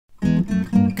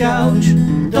couch.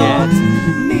 Get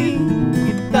me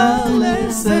guitar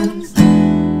lessons.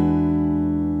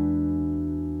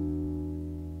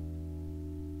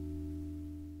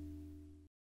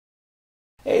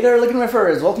 Hey there,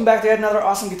 Licknriffers! Welcome back to yet another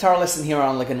awesome guitar lesson here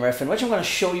on Licknriff, in which I'm going to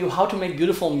show you how to make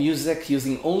beautiful music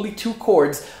using only 2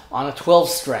 chords on a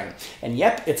 12-string. And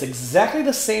yep, it's exactly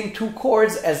the same 2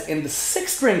 chords as in the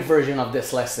 6-string version of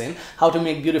this lesson, how to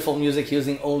make beautiful music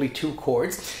using only 2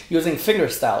 chords, using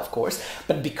fingerstyle, of course.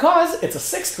 But because it's a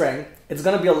 6-string, it's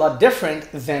going to be a lot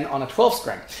different than on a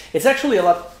 12-string. It's actually a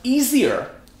lot easier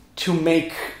to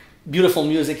make beautiful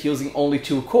music using only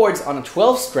 2 chords on a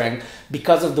 12-string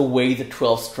because of the way the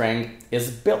 12-string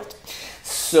is built.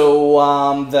 So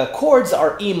the chords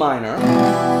are E minor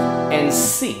and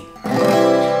C,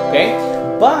 okay?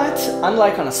 But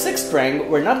unlike on a 6-string,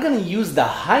 we're not going to use the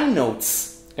high notes.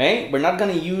 Okay? We're not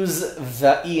going to use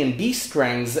the E and B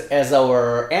strings as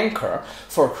our anchor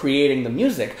for creating the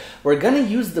music. We're going to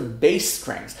use the bass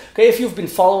strings. Okay? If you've been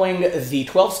following the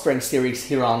 12-string series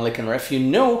here on Licknriff, you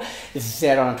know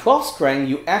that on a 12-string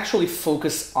you actually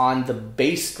focus on the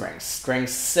bass strings,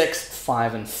 strings 6,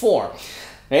 5, and 4.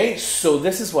 Okay? So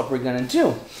this is what we're going to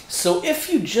do. So if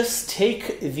you just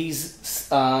take these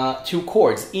 2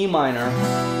 chords, E minor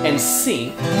and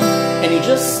C, and you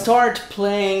just start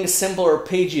playing simple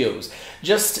arpeggios,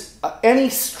 just any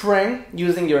string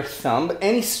using your thumb,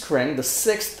 any string, the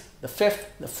 6th, the 5th,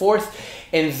 the 4th,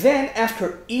 and then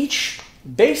after each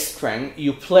bass string,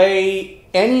 you play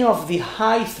any of the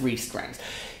high 3 strings,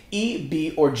 E,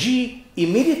 B, or G.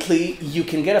 Immediately you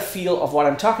can get a feel of what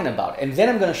I'm talking about, and then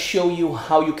I'm going to show you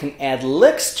how you can add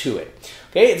licks to it.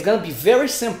 Okay, it's going to be very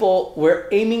simple. We're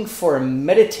aiming for a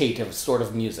meditative sort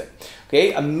of music,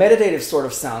 okay, a meditative sort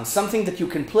of sound, something that you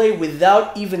can play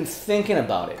without even thinking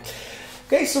about it.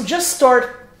 Okay, so just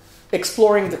start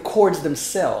exploring the chords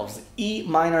themselves, E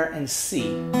minor and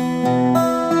C.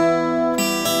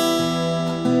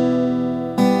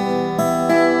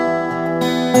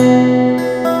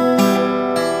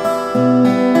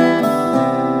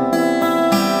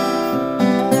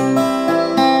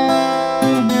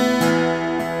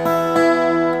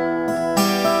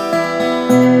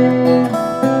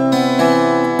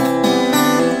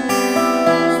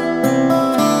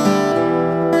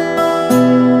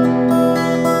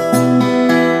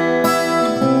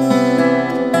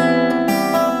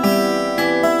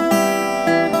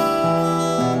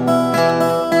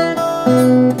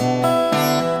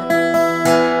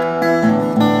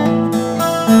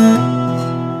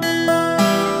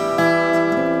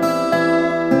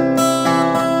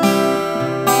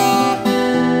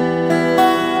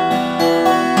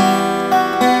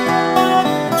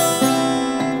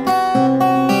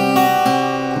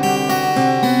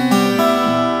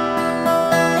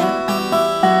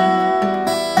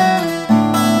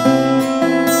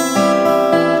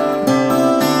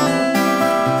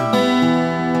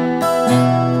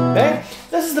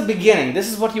 Beginning.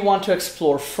 This is what you want to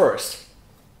explore first.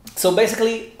 So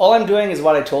basically, all I'm doing is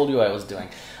what I told you I was doing.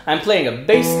 I'm playing a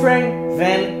bass string,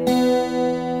 then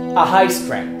a high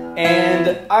string.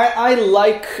 And I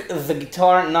like the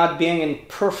guitar not being in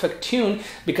perfect tune,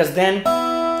 because then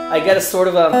I get a sort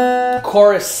of a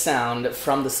chorus sound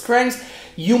from the strings.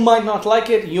 You might not like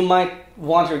it. You might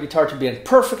want your guitar to be in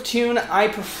perfect tune. I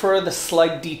prefer the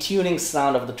slight detuning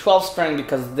sound of the 12 string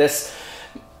because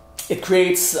it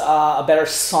creates a better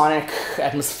sonic,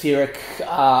 atmospheric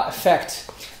effect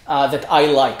that I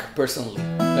like personally,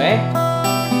 okay?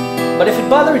 But if it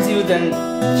bothers you, then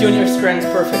tune your strings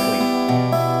perfectly,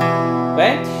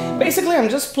 okay? Basically, I'm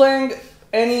just playing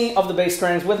any of the bass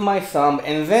strings with my thumb,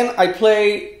 and then I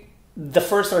play the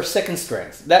 1st or 2nd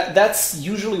strings. That's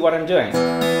usually what I'm doing.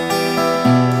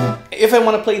 If I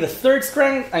want to play the 3rd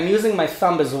string, I'm using my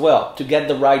thumb as well to get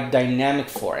the right dynamic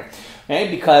for it, okay?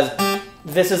 Because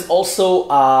this is also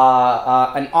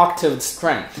an octaved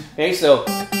string. Okay, so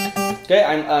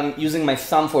I'm using my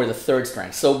thumb for the 3rd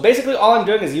string. So basically, all I'm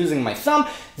doing is using my thumb.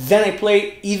 Then I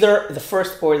play either the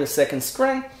 1st or the 2nd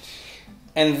string,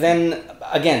 and then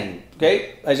again,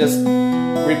 okay, I just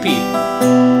repeat.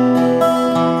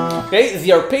 Okay,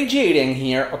 the arpeggiating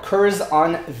here occurs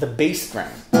on the bass string.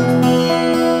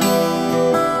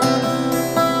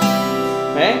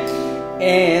 Okay.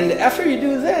 And after you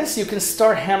do this, you can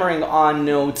start hammering on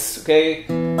notes, okay?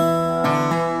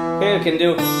 Okay, you can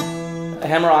do a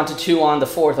hammer onto 2 on the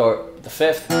 4th or the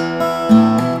 5th.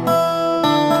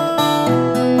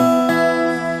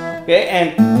 Okay,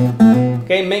 and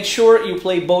okay, make sure you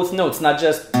play both notes, not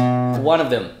just one of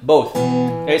them, both.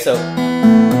 Okay, so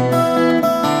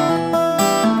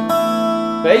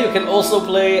okay, you can also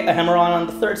play a hammer on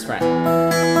the 3rd string.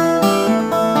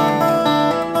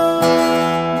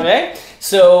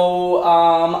 So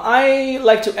I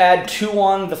like to add 2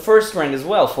 on the first string as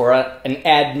well for an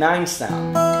add 9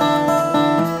 sound.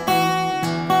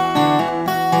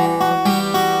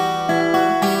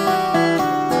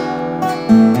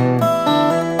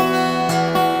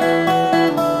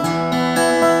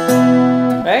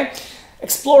 Okay,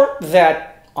 explore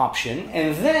that option,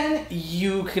 and then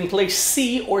you can play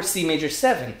C or C major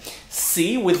 7.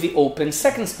 C with the open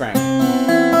second string.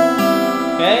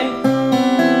 Okay?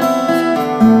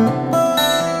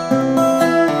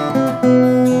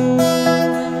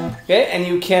 Okay, and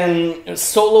you can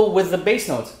solo with the bass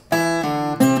notes.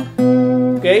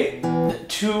 Okay?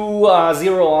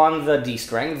 2-0 on the D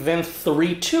string, then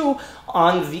 3-2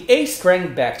 on the A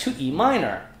string back to E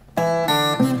minor.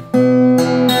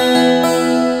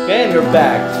 Okay, and you're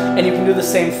back. And you can do the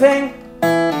same thing.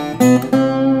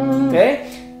 Okay?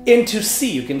 Into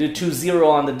C, you can do 2-0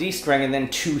 on the D string and then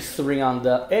 2-3 on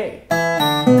the A.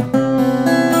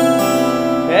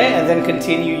 Okay, and then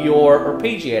continue your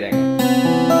arpeggiating.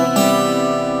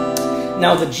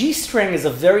 Now the G string is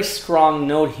a very strong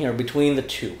note here between the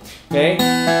two. Okay?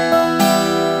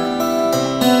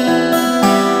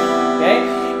 Okay?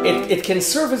 It can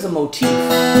serve as a motif.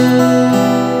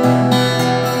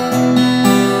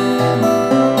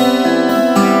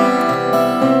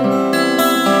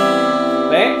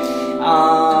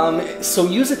 So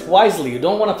use it wisely. You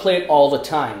don't want to play it all the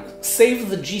time. Save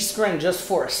the G string just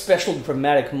for a special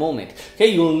dramatic moment. Okay,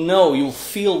 you'll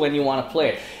feel when you want to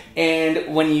play it.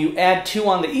 And when you add 2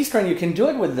 on the E string, you can do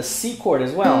it with the C chord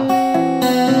as well.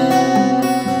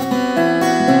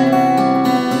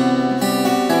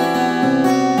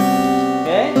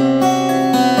 Okay?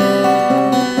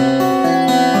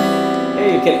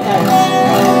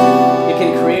 Yeah, you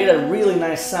can create a really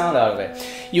nice sound out of it.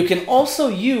 You can also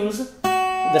use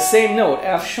the same note,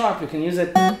 F sharp, you can use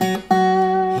it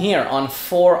here on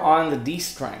 4 on the D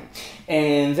string.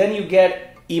 And then you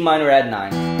get E minor add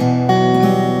 9.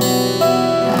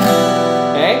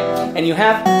 Okay? And you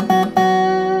have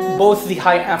both the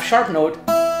high F sharp note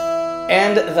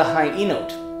and the high E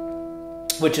note,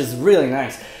 which is really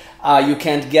nice. You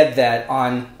can't get that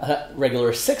on a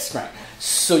regular 6 string.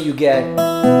 So you get...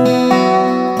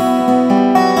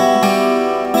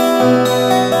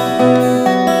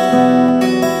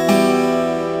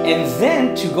 And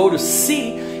then to go to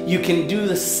C, you can do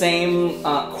the same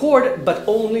chord, but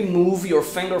only move your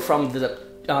finger from the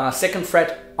 2nd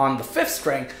fret on the 5th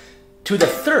string to the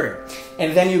 3rd.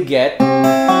 And then you get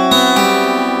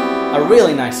a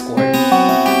really nice chord.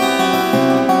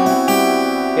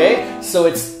 Okay, so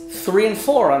it's 3 and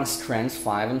 4 on strings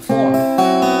 5 and 4.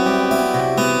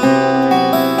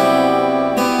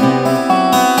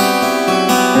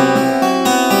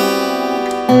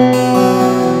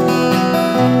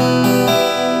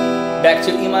 Back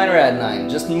to E minor add 9.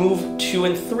 Just move 2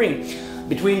 and 3.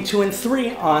 Between 2 and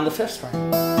 3 on the 5th string.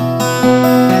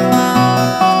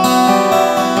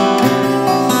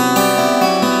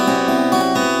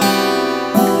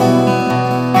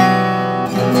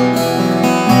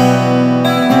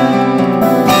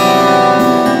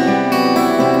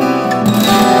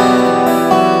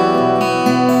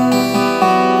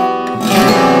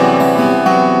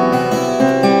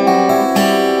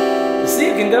 See,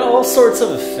 you can get all sorts of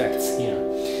effects here.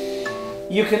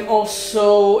 You can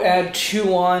also add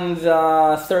 2 on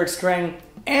the 3rd string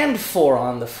and 4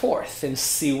 on the 4th and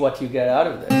see what you get out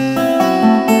of this.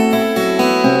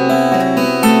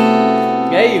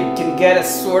 Okay, you can get a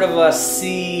sort of a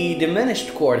C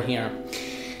diminished chord here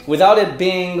without it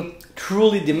being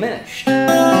truly diminished,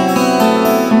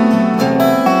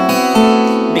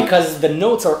 because the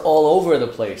notes are all over the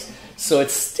place. So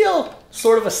it's still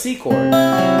sort of a C chord.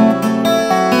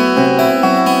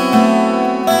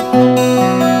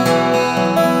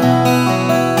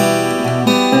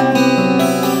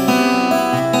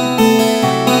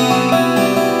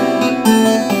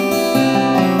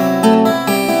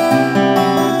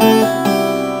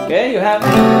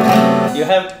 You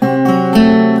have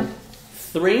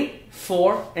 3,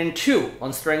 4, and 2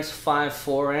 on strings 5,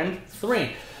 4, and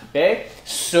 3. Okay,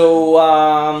 so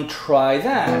try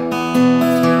that.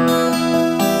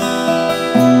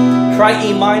 Try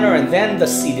E minor and then the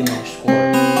C diminished chord.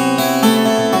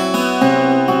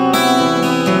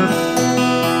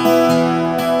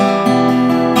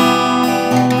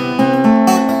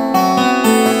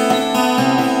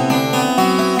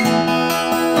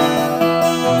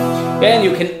 And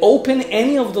you can open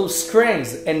any of those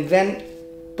strings and then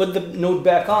put the note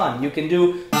back on. You can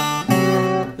do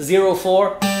 0,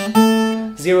 4,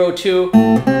 0, 2,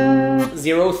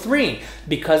 0, 3.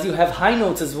 Because you have high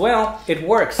notes as well, it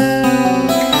works.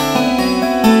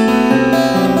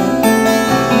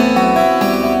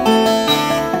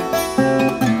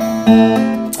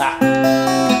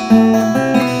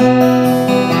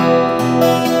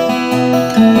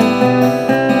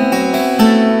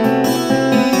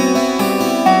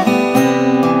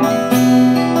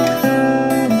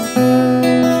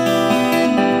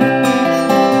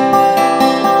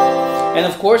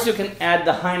 course, you can add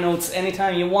the high notes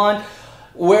anytime you want,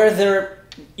 where they're,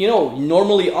 you know,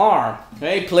 normally are.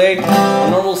 Okay, play a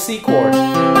normal C chord.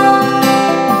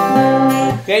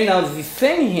 Okay, now the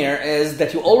thing here is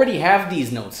that you already have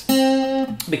these notes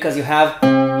because you have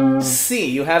C,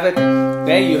 you have it.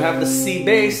 Okay, you have the C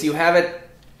bass, you have it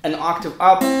an octave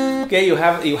up. Okay, you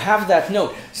have that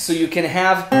note, so you can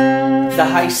have the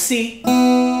high C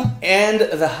and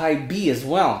the high B as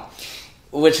well,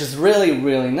 which is really,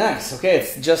 really nice. Okay,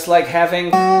 it's just like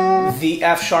having the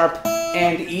F sharp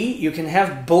and E. You can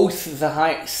have both the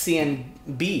high C and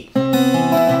B.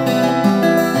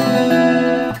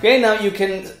 Okay, now you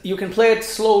can play it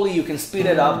slowly, you can speed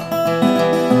it up.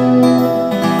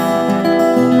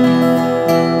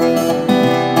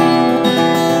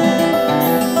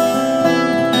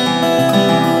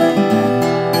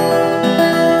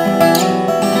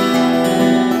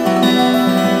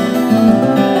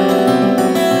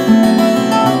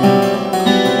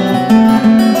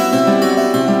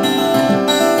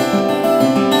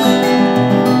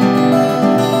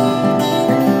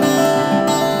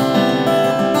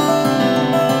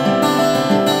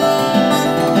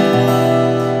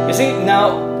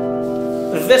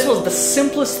 This was the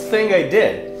simplest thing I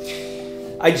did.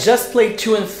 I just played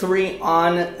 2 and 3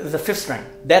 on the 5th string.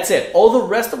 That's it. All the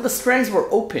rest of the strings were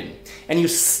open. And you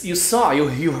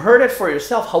heard it for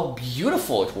yourself how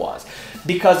beautiful it was.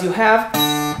 Because you have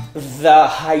the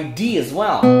high D as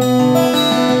well.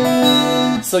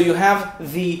 So you have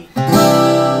the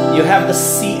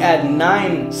C add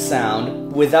 9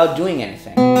 sound without doing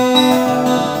anything.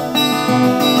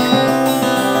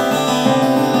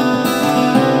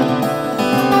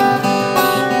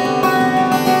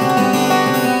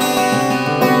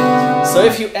 So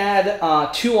if you add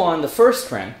 2 on the 1st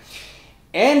string,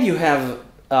 and you have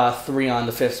 3 on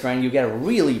the 5th string, you get a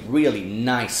really, really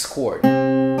nice chord.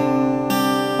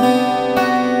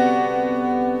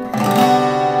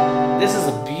 This is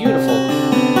a beautiful,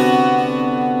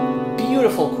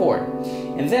 beautiful chord.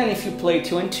 And then if you play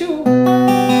 2 and 2,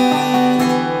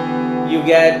 you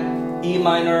get E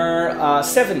minor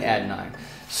 7 add 9.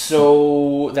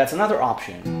 So that's another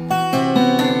option.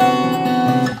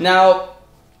 Now,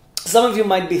 some of you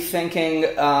might be thinking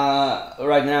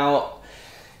right now,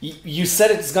 you said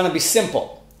it's going to be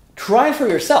simple. Try for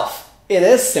yourself. It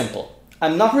is simple.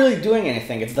 I'm not really doing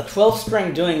anything. It's the 12th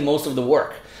string doing most of the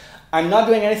work. I'm not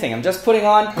doing anything. I'm just putting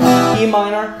on E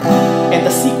minor and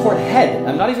the C chord head.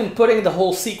 I'm not even putting the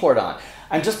whole C chord on.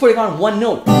 I'm just putting on one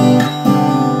note.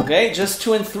 Okay, just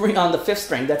 2 and 3 on the 5th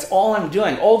string. That's all I'm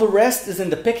doing. All the rest is in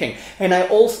the picking. And I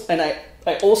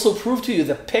also proved to you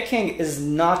that picking is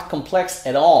not complex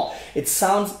at all. It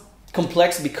sounds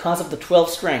complex because of the 12th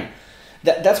string.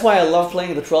 That's why I love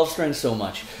playing the 12th string so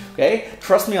much. Okay?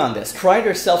 Trust me on this. Try it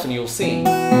yourself and you'll see.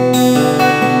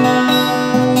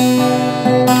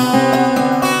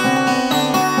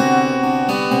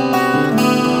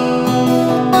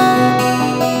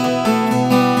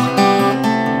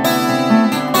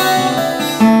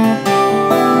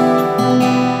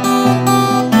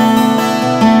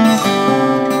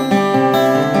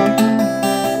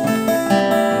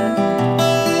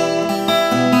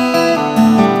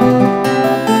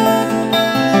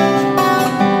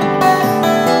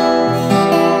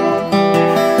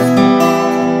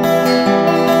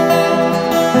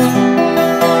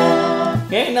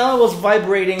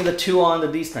 Vibrating the 2 on the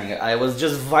D string. I was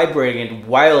just vibrating it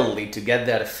wildly to get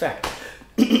that effect.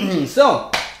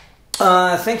 So,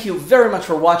 thank you very much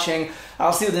for watching.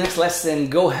 I'll see you in the next lesson.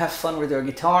 Go have fun with your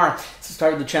guitar.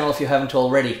 Subscribe to the channel if you haven't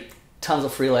already. Tons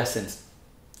of free lessons.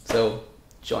 So,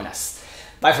 join us.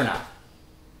 Bye for now.